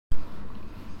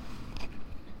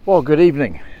Well, good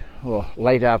evening, or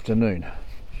late afternoon,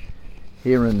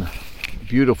 here in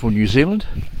beautiful New Zealand.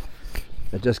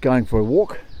 They're just going for a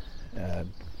walk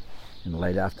in the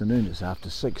late afternoon. It's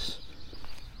after 6.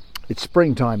 It's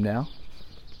springtime now,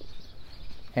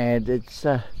 and it's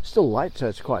still light, so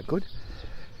it's quite good.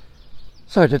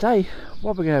 So today,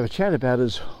 what we're going to have a chat about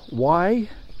is why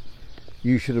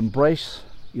you should embrace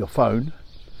your phone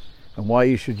and why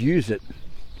you should use it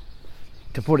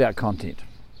to put out content.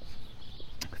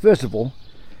 First of all,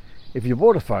 if you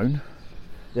bought a phone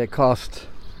that cost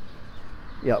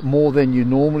more than you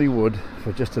normally would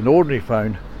for just an ordinary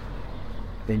phone,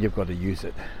 then you've got to use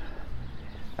it.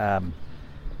 Man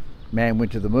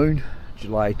went to the moon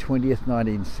July 20th,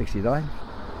 1969,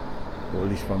 or at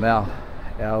least from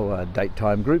our date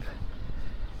time group,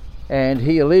 and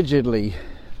he allegedly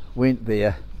went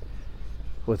there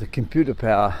with a computer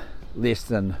power less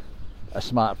than a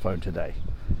smartphone today.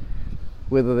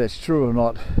 Whether that's true or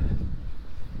not,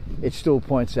 it still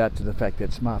points out to the fact that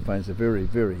smartphones are very,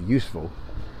 very useful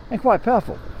and quite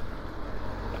powerful.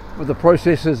 With the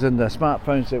processors and the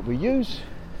smartphones that we use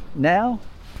now,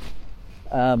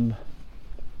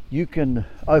 you can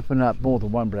open up more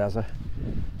than one browser,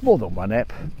 more than one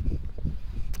app,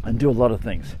 and do a lot of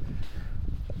things.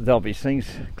 There'll be things,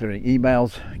 clearing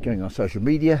emails, going on social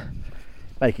media,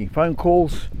 making phone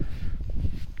calls,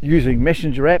 using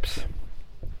messenger apps,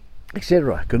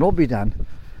 etc. Can all be done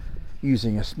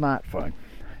using a smartphone.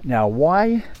 Now,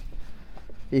 why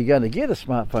are you going to get a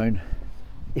smartphone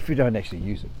if you don't actually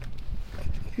use it?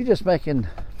 If you're just making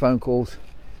phone calls,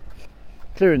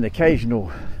 clearing the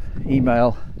occasional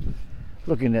email,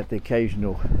 looking at the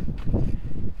occasional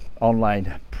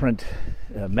online print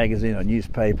magazine or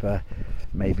newspaper,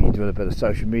 maybe doing a bit of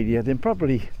social media, then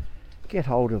probably get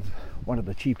hold of one of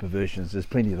the cheaper versions. There's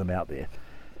plenty of them out there.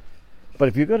 But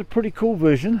if you've got a pretty cool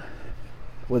version,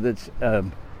 whether it's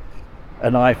an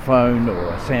iPhone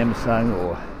or a Samsung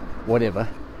or whatever,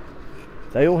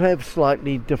 they all have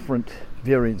slightly different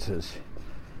variances.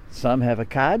 Some have a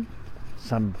card,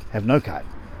 some have no card.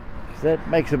 So that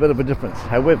makes a bit of a difference.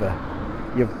 However,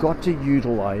 you've got to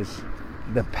utilize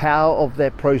the power of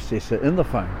that processor in the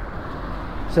phone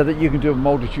so that you can do a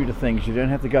multitude of things. You don't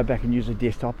have to go back and use a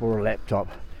desktop or a laptop.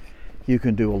 You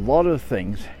can do a lot of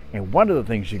things, and one of the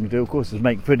things you can do, of course, is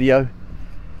make video,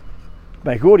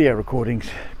 make audio recordings,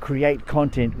 create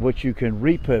content which you can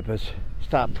repurpose,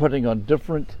 start putting on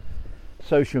different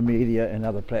social media and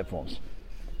other platforms.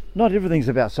 Not everything's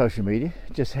about social media.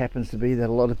 It just happens to be that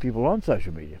a lot of people are on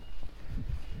social media.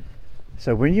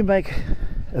 So when you make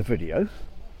a video,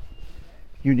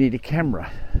 you need a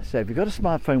camera. So if you've got a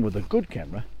smartphone with a good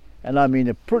camera, and I mean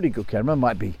a pretty good camera,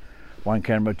 might be one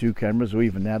camera, two cameras, or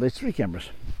even now there's 3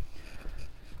 cameras,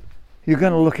 you're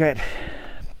going to look at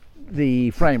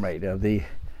the frame rate of the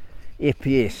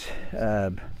FPS.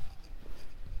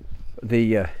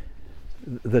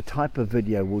 The type of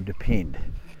video will depend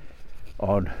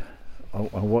on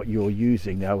what you're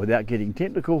using. Now, without getting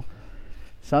technical,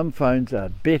 some phones are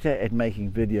better at making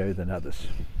video than others,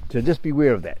 so just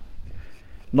beware of that.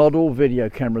 Not all video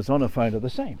cameras on a phone are the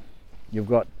same. You've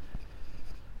got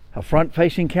a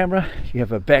front-facing camera, you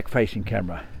have a back-facing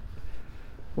camera.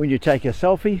 When you take a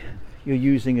selfie, you're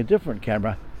using a different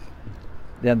camera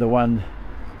than the one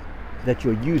that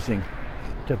you're using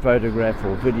to photograph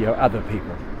or video other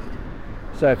people.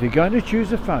 So if you're going to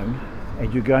choose a phone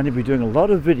and you're going to be doing a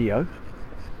lot of video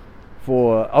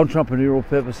for entrepreneurial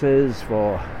purposes,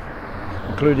 for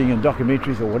including in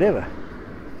documentaries or whatever,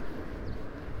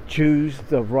 choose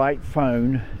the right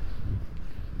phone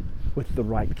with the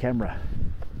right camera.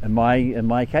 In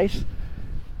my case,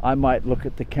 I might look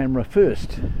at the camera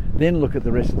first, then look at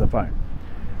the rest of the phone.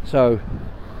 So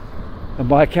in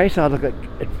my case, I look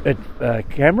at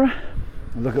camera,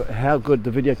 look at how good the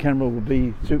video camera will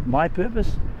be suit my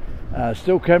purpose,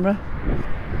 still camera,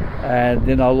 and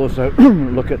then I'll also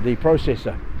look at the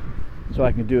processor so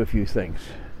I can do a few things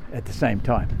at the same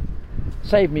time.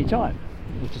 Save me time,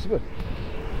 which is good.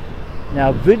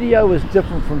 Now, video is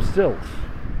different from stills.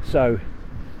 So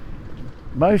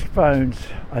most phones,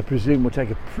 I presume, will take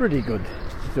a pretty good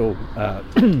still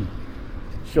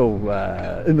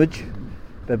image,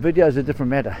 but video is a different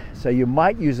matter. So you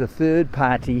might use a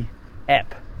third-party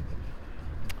app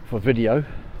for video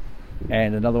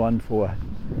and another one for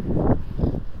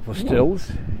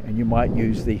stills, and you might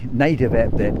use the native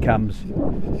app that comes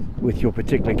with your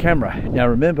particular camera. Now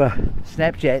remember,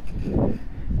 Snapchat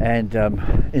and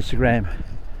Instagram,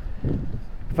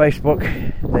 Facebook,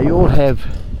 they all have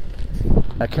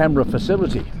a camera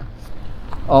facility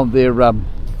on their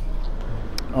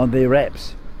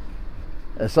apps.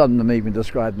 Some of them even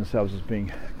describe themselves as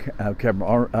being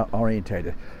camera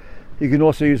orientated. You can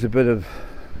also use a bit of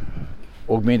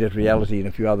augmented reality and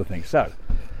a few other things. So,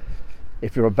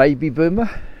 if you're a baby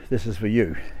boomer, this is for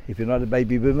you. If you're not a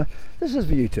baby boomer, this is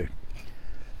for you too.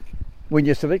 When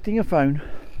you're selecting a phone,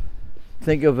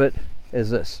 think of it as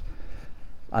this.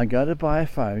 I'm going to buy a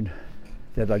phone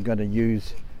that I'm going to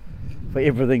use for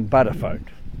everything but a phone.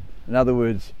 In other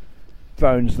words,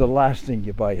 phone's the last thing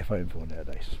you buy your phone for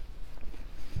nowadays.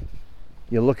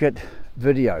 You look at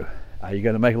video. Are you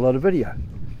going to make a lot of video?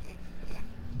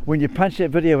 When you punch that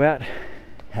video out,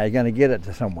 how are you going to get it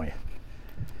to somewhere?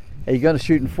 Are you going to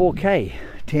shoot in 4K,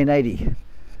 1080?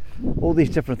 All these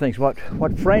different things. What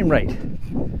frame rate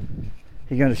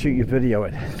you're going to shoot your video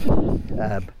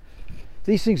at?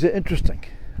 These things are interesting,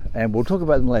 and we'll talk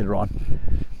about them later on.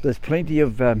 There's plenty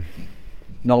of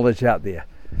knowledge out there.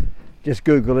 Just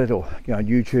Google it or go on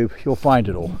YouTube, you'll find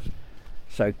it all.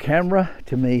 So camera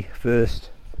to me first.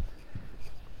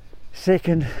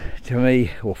 Second to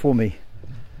me, or for me,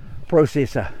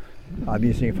 processor. I'm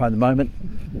using a phone at the moment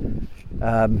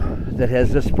that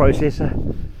has this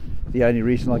processor. The only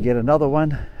reason I get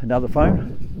another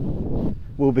phone,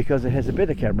 well, because it has a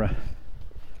better camera,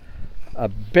 a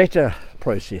better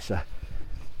processor,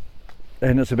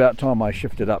 and it's about time I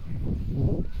shift it up.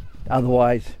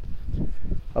 Otherwise,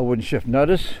 I wouldn't shift.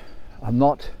 Notice, I'm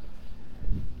not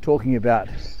talking about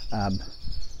a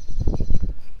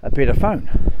better phone.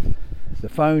 The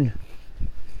phone,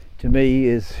 to me,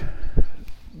 is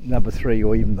number 3,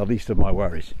 or even the least of my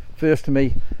worries. First to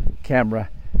me, camera.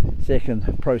 Second,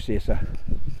 processor.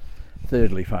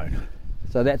 Thirdly, phone.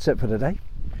 So that's it for today.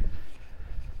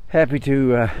 Happy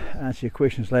to answer your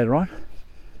questions later on.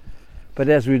 But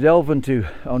as we delve into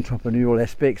entrepreneurial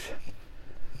aspects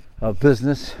of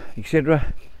business,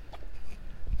 etc.,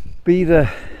 be the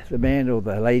man or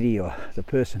the lady or the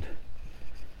person,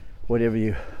 whatever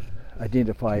you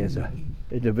identify as an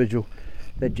individual,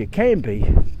 that you can be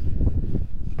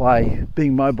by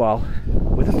being mobile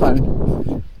with a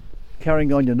phone,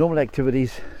 carrying on your normal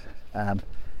activities, and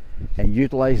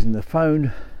utilizing the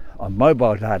phone on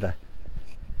mobile data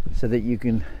so that you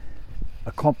can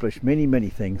accomplish many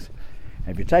things.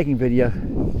 And if you're taking video,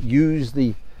 use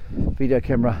the video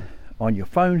camera on your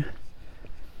phone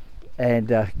and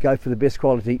go for the best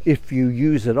quality if you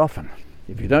use it often.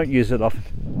 If you don't use it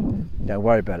often, don't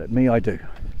worry about it. Me, I do.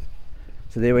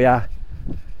 So there we are.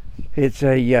 It's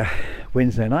a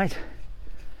Wednesday night,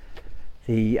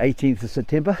 the 18th of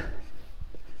September.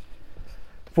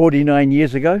 49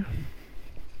 years ago,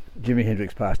 Jimi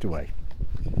Hendrix passed away.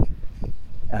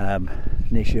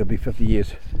 Next year will be 50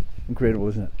 years. Incredible,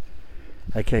 isn't it?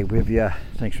 Okay,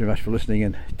 thanks very much for listening,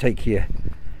 and take care,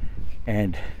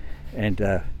 and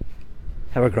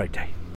have a great day.